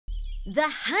The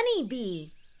honeybee.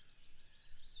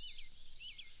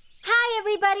 Hi,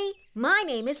 everybody. My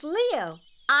name is Leo.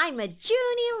 I'm a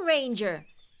junior ranger,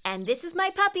 and this is my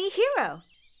puppy, Hero.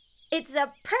 It's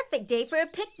a perfect day for a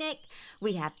picnic.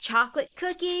 We have chocolate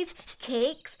cookies,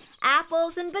 cakes,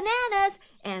 apples, and bananas.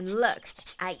 And look,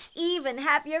 I even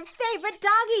have your favorite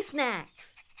doggy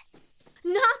snacks.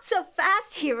 Not so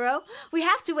fast, Hero. We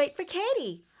have to wait for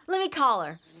Katie. Let me call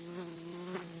her.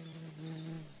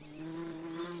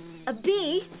 A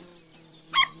bee?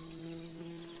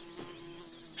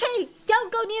 Hey,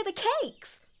 don't go near the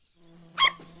cakes.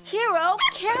 Hero,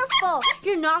 careful.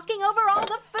 You're knocking over all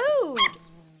the food.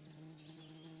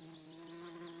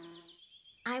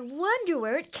 I wonder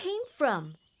where it came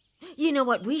from. You know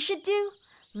what we should do?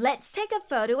 Let's take a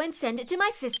photo and send it to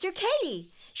my sister Katie.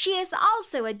 She is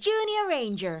also a junior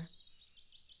ranger.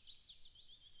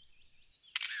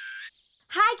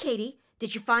 Hi, Katie.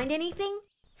 Did you find anything?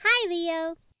 Hi,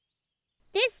 Leo.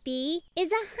 This bee is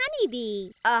a honeybee.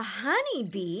 A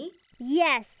honeybee?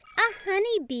 Yes, a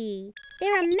honeybee.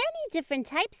 There are many different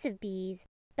types of bees,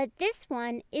 but this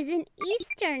one is an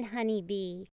eastern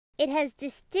honeybee. It has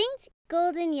distinct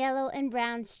golden, yellow, and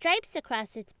brown stripes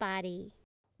across its body.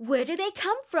 Where do they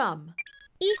come from?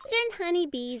 Eastern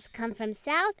honeybees come from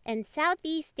South and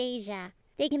Southeast Asia.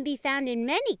 They can be found in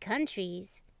many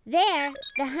countries. There,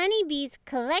 the honeybees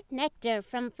collect nectar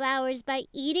from flowers by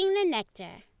eating the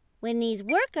nectar. When these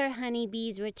worker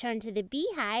honeybees return to the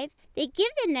beehive, they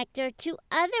give the nectar to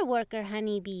other worker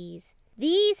honeybees.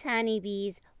 These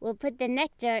honeybees will put the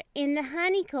nectar in the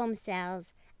honeycomb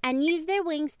cells and use their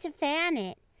wings to fan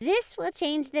it. This will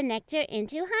change the nectar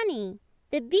into honey.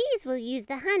 The bees will use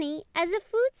the honey as a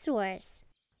food source.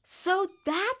 So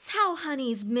that's how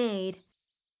honey's made.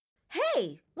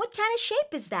 Hey, what kind of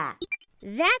shape is that?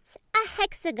 That's a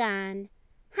hexagon.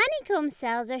 Honeycomb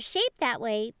cells are shaped that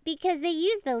way because they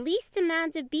use the least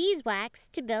amount of beeswax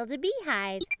to build a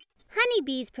beehive.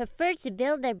 Honeybees prefer to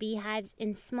build their beehives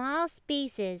in small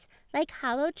spaces, like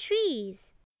hollow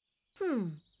trees.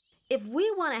 If we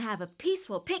want to have a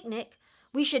peaceful picnic,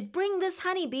 we should bring this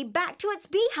honeybee back to its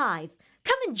beehive.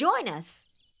 Come and join us.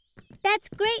 That's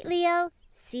great, Leo.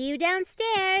 See you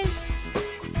downstairs.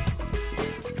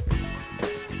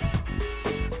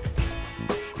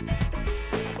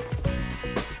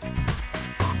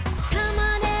 Come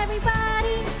on,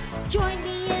 everybody. Join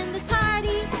me in this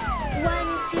party.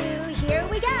 1, 2, here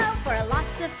we go for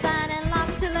lots of fun and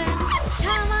lots to learn.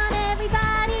 Come on,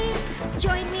 everybody.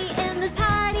 Join me in this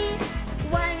party.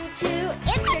 1, 2,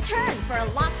 it's your turn for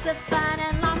lots of fun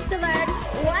and lots to learn.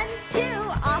 1, 2,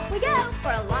 off we go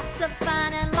for lots of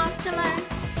fun and lots to learn.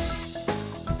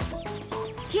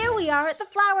 Here we are at the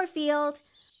flower field.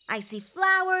 I see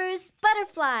flowers,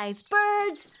 butterflies,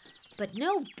 birds, but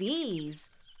no bees.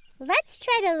 Let's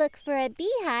try to look for a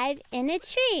beehive in a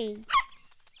tree.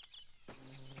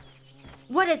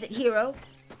 What is it, Hero?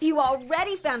 You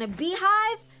already found a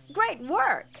beehive? Great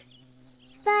work!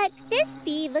 But this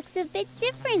bee looks a bit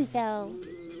different, though.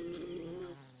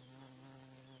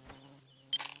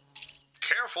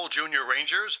 Careful, Junior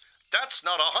Rangers. That's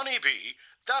not a honeybee.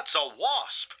 That's a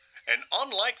wasp. And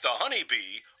unlike the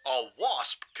honeybee, a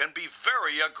wasp can be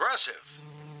very aggressive.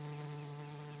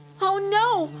 Oh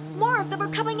no! More of them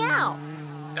are coming out!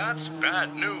 That's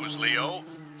bad news, Leo.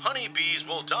 Honeybees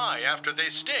will die after they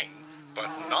sting, but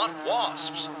not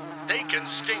wasps. They can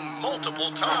sting multiple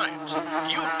times.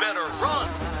 You better run.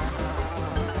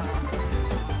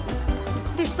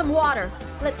 There's some water.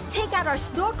 Let's take out our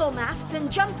snorkel masks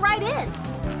and jump right in.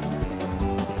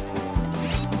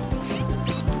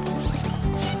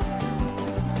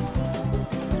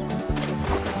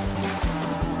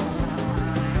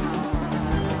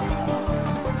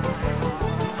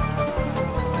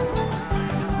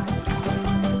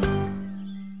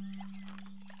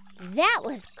 That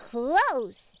was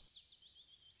close.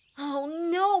 Oh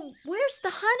no! Where's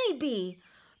the honeybee?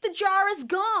 The jar is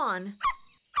gone.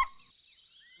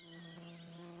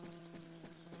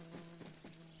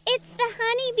 It's the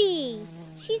honeybee.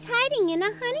 She's hiding in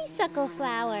a honeysuckle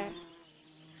flower.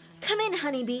 Come in,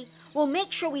 honeybee. We'll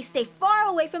make sure we stay far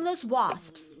away from those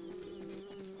wasps.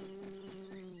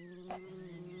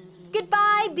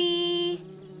 Goodbye, bee.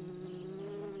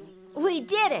 We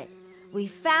did it. We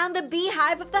found the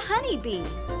beehive of the honeybee.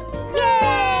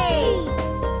 Yay!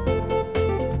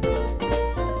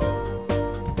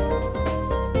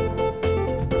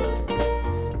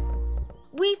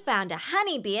 We found a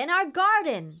honeybee in our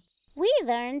garden. We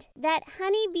learned that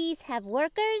honeybees have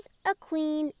workers, a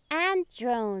queen, and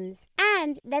drones,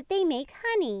 and that they make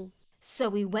honey. So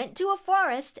we went to a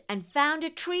forest and found a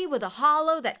tree with a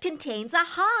hollow that contains a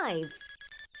hive.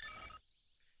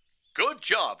 Good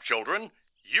job, children.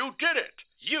 You did it.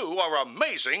 You are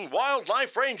amazing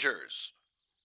wildlife rangers.